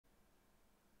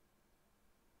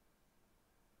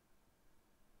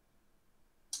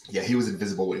Yeah, he was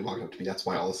invisible when he walked up to me. That's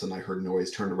why all of a sudden I heard noise,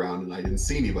 turned around, and I didn't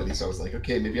see anybody. So I was like,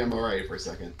 okay, maybe I'm all right for a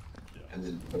second. Yeah. And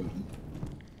then boom.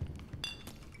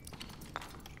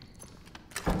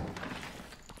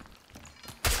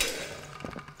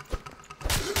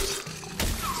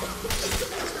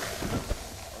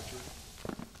 Archer.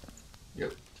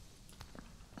 Yep.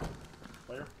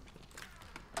 Player.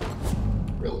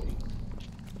 Really?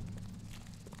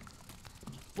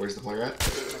 Where's the player at?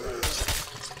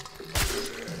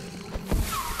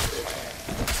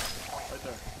 Right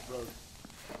there. Road.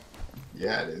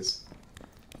 Yeah, it is.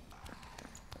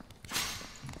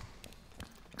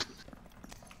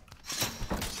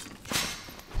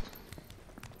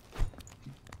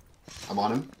 I'm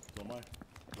on him. So am I.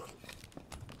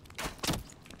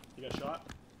 You got shot?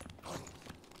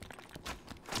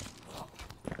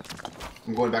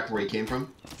 I'm going back to where he came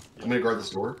from. Yeah. I'm gonna guard this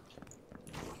door.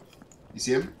 You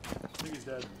see him? I think he's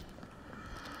dead.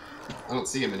 I don't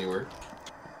see him anywhere.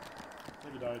 I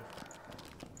think he died.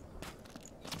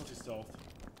 Unless he's stealth.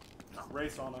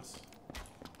 Race on us.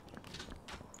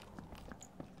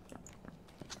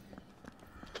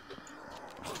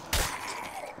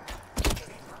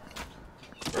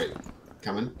 Right.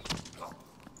 Coming.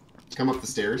 Come up the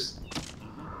stairs.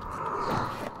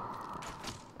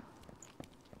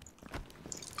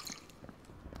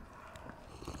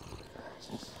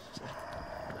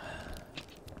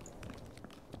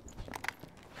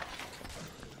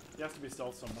 He has to be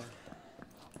stealth somewhere.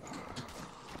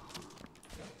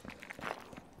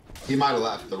 He might have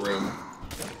left the room.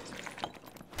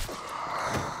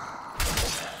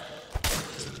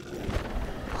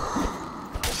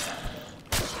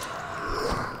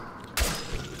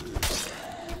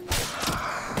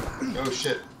 Oh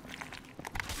shit.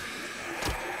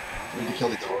 We need to kill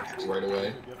these archers right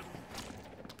away. Yep.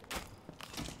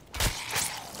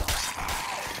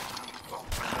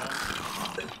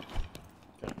 Okay,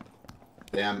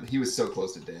 Damn, he was so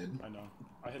close to dead. I know.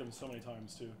 I hit him so many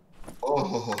times too.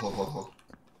 Oh.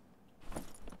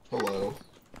 Hello.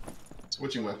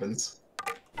 Switching weapons.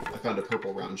 I found a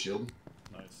purple round shield.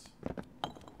 Nice.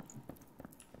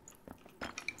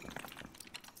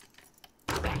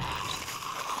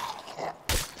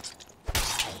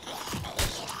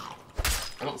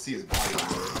 I don't see his body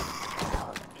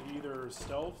anywhere. He either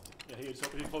stealthed. Yeah, he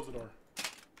closed the door.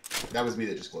 That was me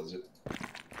that just closed it.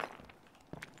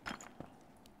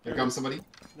 Here comes somebody.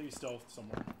 I think he stealthed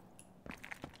somewhere.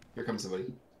 Here comes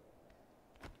somebody.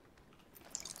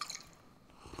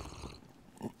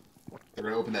 They're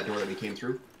gonna open that door that we came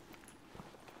through.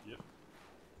 Yep.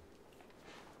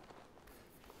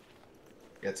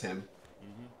 It's him.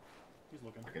 Mm-hmm. He's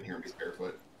looking. I can hear him. He's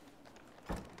barefoot.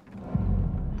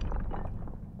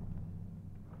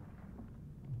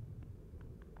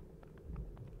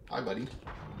 Hi, buddy.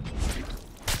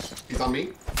 He's on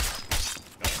me.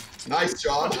 Nice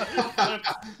job. Did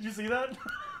you see that?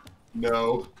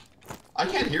 No. I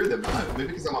can't hear them. Maybe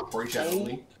because I'm on party chat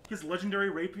only. His legendary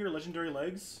rapier, legendary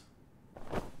legs.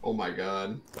 Oh my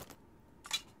god.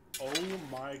 Oh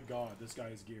my god, this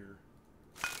guy's gear.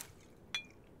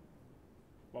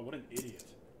 Wow, what an idiot.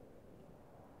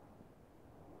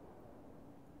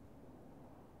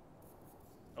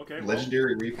 Okay, well,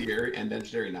 Legendary rapier and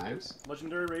legendary knives?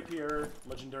 legendary rapier,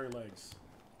 legendary legs.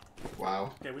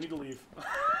 Wow. Okay, we need to leave.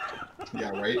 Yeah,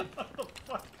 right? What the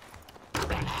fuck?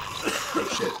 Oh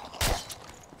shit.